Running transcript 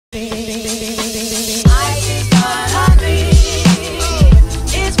Hi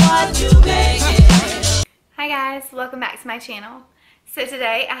guys, welcome back to my channel. So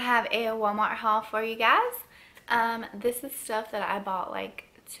today I have a Walmart haul for you guys. This is stuff that I bought like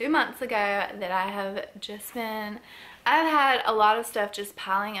 2 months ago that I've had a lot of stuff just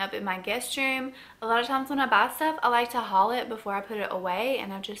piling up in my guest room. A lot of times when I buy stuff, I like to haul it before I put it away,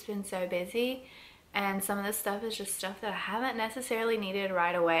 and I've just been so busy. And some of this stuff is just stuff that I haven't necessarily needed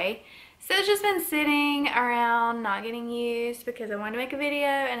right away. So it's just been sitting around not getting used because I wanted to make a video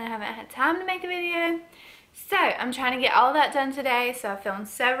and I haven't had time to make a video. So I'm trying to get all of that done today. So I filmed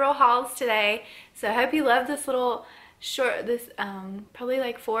several hauls today. So I hope you love this little short, probably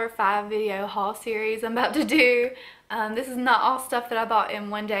like 4 or 5 video haul series I'm about to do. This is not all stuff that I bought in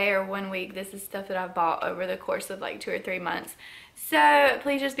one day or 1 week. This is stuff that I've bought over the course of like 2 or 3 months. So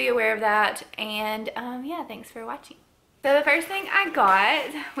please just be aware of that. And yeah, thanks for watching. So the first thing I got,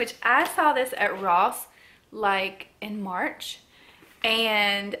 which I saw this at Ross like in March,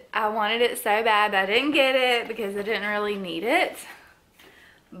 and I wanted it so bad, but I didn't get it because I didn't really need it.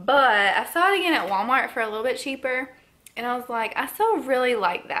 But I saw it again at Walmart for a little bit cheaper, and I was like, I still really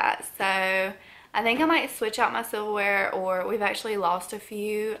like that. So I think I might switch out my silverware, or we've actually lost a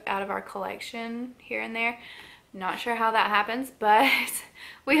few out of our collection here and there. Not sure how that happens, but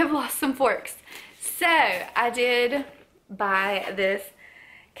we have lost some forks. So I did buy this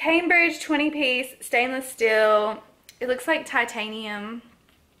Cambridge 20-piece stainless steel. It looks like titanium,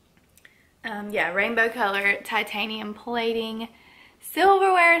 yeah, rainbow color titanium plating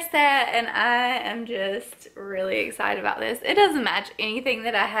silverware set, and I am just really excited about this. It doesn't match anything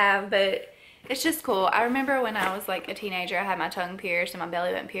that I have, but it's just cool. I remember when I was like a teenager, I had my tongue pierced and my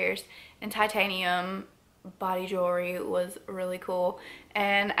belly button pierced, and titanium body jewelry was really cool,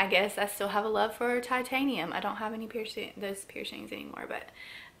 and I guess I still have a love for titanium. I don't have any those piercings anymore, but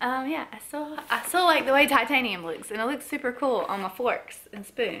yeah, I still like the way titanium looks, and it looks super cool on my forks and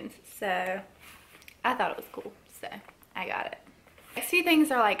spoons, so I thought it was cool, so I got it. Next few things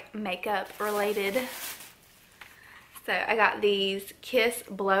are like makeup related. So I got these Kiss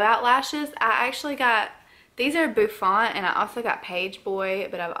blowout lashes. I actually got, these are Bouffant, and I also got Page Boy,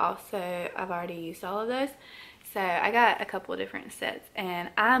 but I've already used all of those. So I got a couple of different sets, and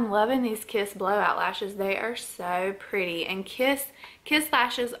I'm loving these Kiss blowout lashes. They are so pretty, and Kiss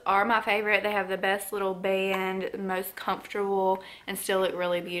lashes are my favorite. They have the best little band, most comfortable, and still look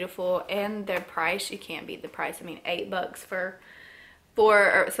really beautiful. And their price, you can't beat the price. I mean, $8 for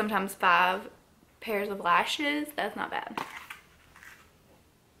 4 or sometimes 5 pairs of lashes. That's not bad.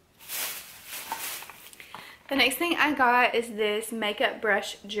 The next thing I got is this makeup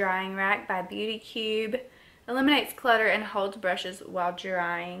brush drying rack by Beauty Cube. Eliminates clutter and holds brushes while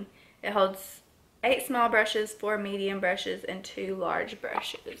drying. It holds 8 small brushes, 4 medium brushes, and 2 large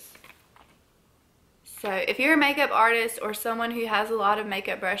brushes. So if you're a makeup artist or someone who has a lot of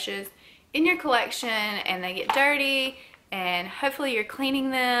makeup brushes in your collection and they get dirty and hopefully you're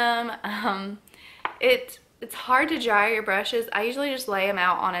cleaning them, it's hard to dry your brushes. I usually just lay them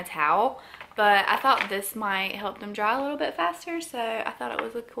out on a towel, but I thought this might help them dry a little bit faster, so I thought it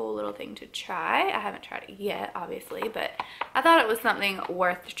was a cool little thing to try. I haven't tried it yet, obviously, but I thought it was something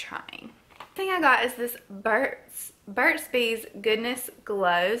worth trying. The thing I got is this Burt's Bees Goodness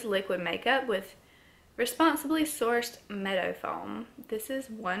Glows liquid makeup with responsibly sourced meadow foam. This is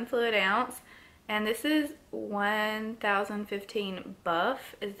 1 fluid ounce, and this is 1015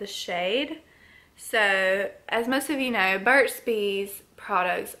 Buff is the shade. So as most of you know, Burt's Bees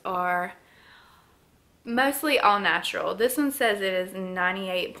products are mostly all natural. This one says it is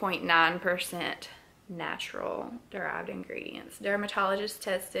 98.9% natural derived ingredients. Dermatologist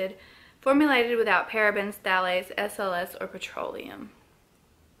tested, formulated without parabens, phthalates, SLS, or petroleum.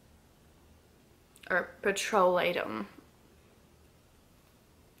 Or petrolatum.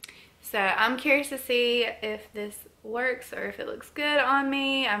 So I'm curious to see if this works or if it looks good on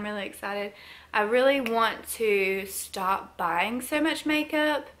me. I'm really excited. I really want to stop buying so much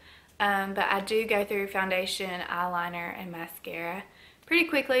makeup. But I do go through foundation, eyeliner, and mascara pretty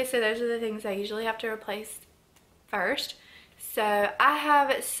quickly, so those are the things I usually have to replace first. So I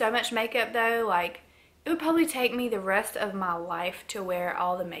have so much makeup though, like it would probably take me the rest of my life to wear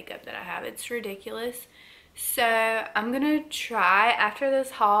all the makeup that I have. It's ridiculous. So I'm gonna try after this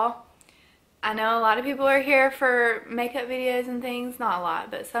haul. I know a lot of people are here for makeup videos and things, not a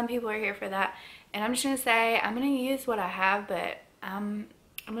lot, but some people are here for that. And I'm just gonna say I'm gonna use what I have, but I'm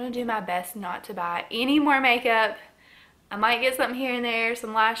gonna do my best not to buy any more makeup. I might get something here and there,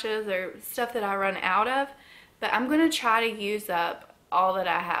 some lashes or stuff that I run out of, but I'm gonna try to use up all that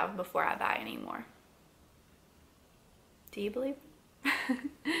I have before I buy any more. Do you believe?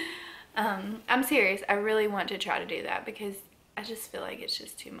 I'm serious. I really want to try to do that because I just feel like it's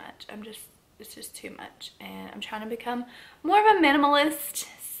just too much. It's just too much, and I'm trying to become more of a minimalist.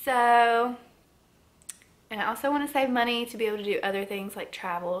 So, and I also want to save money to be able to do other things like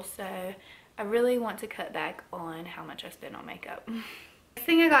travel. So I really want to cut back on how much I spend on makeup. Next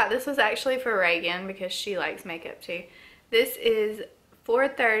thing I got, this was actually for Reagan because she likes makeup too. This is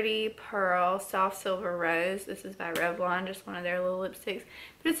 430 Pearl Soft Silver Rose. This is by Revlon, just one of their little lipsticks.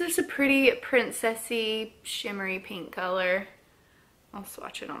 But it's just a pretty princessy, shimmery pink color. I'll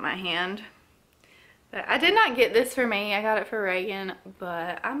swatch it on my hand. But I did not get this for me. I got it for Reagan,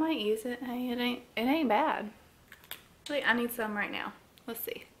 but I might use it. Hey, it ain't bad. Actually, I need some right now. Let's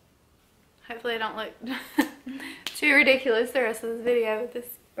see. Hopefully I don't look too ridiculous the rest of this video with this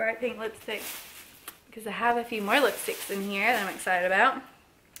bright pink lipstick, because I have a few more lipsticks in here that I'm excited about.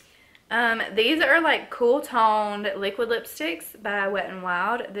 These are like cool toned liquid lipsticks by Wet n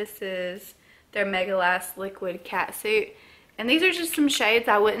Wild. This is their Mega Last Liquid Catsuit. And these are just some shades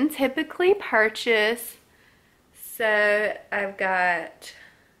I wouldn't typically purchase. So I've got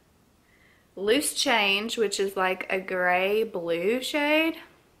Loose Change, which is like a gray blue shade.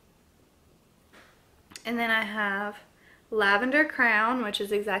 And then I have Lavender Crown, which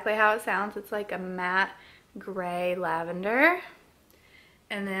is exactly how it sounds. It's like a matte gray lavender.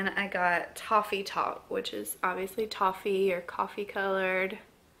 And then I got Toffee Talk, which is obviously toffee or coffee colored.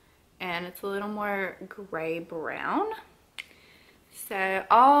 And it's a little more gray brown. So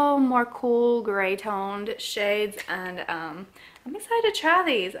all more cool gray toned shades, and I'm excited to try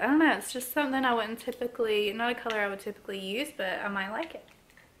these. I don't know, it's just something I wouldn't typically, not a color I would typically use, but I might like it.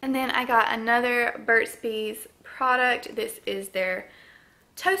 And then I got another Burt's Bees product. This is their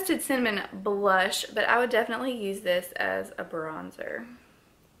Toasted Cinnamon Blush, but I would definitely use this as a bronzer.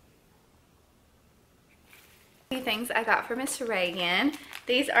 Things I got for Miss Reagan.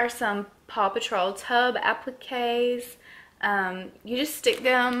 These are some Paw Patrol tub appliques. You just stick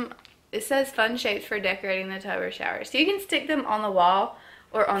them, it says fun shapes for decorating the tub or shower. So you can stick them on the wall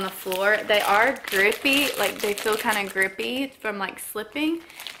or on the floor. They are grippy, like they feel kind of grippy from like slipping.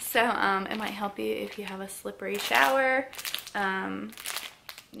 So it might help you if you have a slippery shower,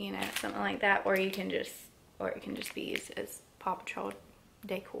 you know, something like that. Or it can just be used as Paw Patrol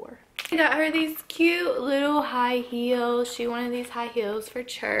decor. I got her these cute little high heels. She wanted these high heels for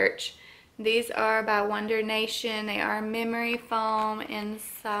church. These are by Wonder Nation. They are memory foam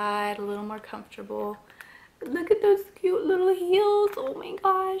inside, a little more comfortable. Look at those cute little heels. Oh my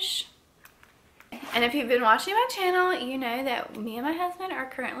gosh. And if you've been watching my channel, you know that me and my husband are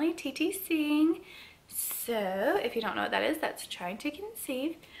currently TTCing. So if you don't know what that is, that's trying to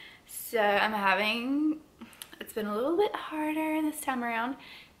conceive. So it's been a little bit harder this time around.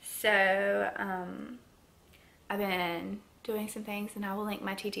 So I've been doing some things, and I will link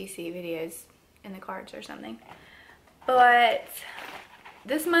my TTC videos in the cards or something. But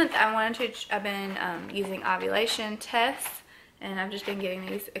this month I've been using ovulation tests, and I've just been getting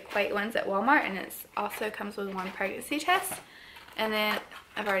these Equate ones at Walmart, and it also comes with one pregnancy test. And then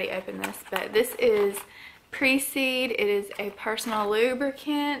I've already opened this, but this is Pre-Seed. It is a personal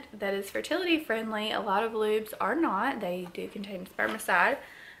lubricant that is fertility friendly. A lot of lubes are not. They do contain spermicide,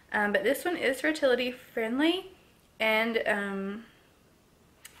 but this one is fertility friendly. And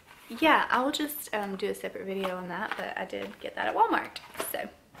yeah, I will just do a separate video on that, but I did get that at Walmart. So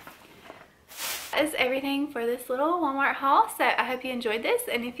that is everything for this little Walmart haul. So I hope you enjoyed this,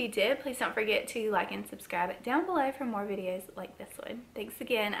 and if you did, please don't forget to like and subscribe down below for more videos like this one. Thanks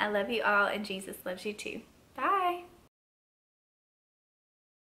again. I love you all, and Jesus loves you too.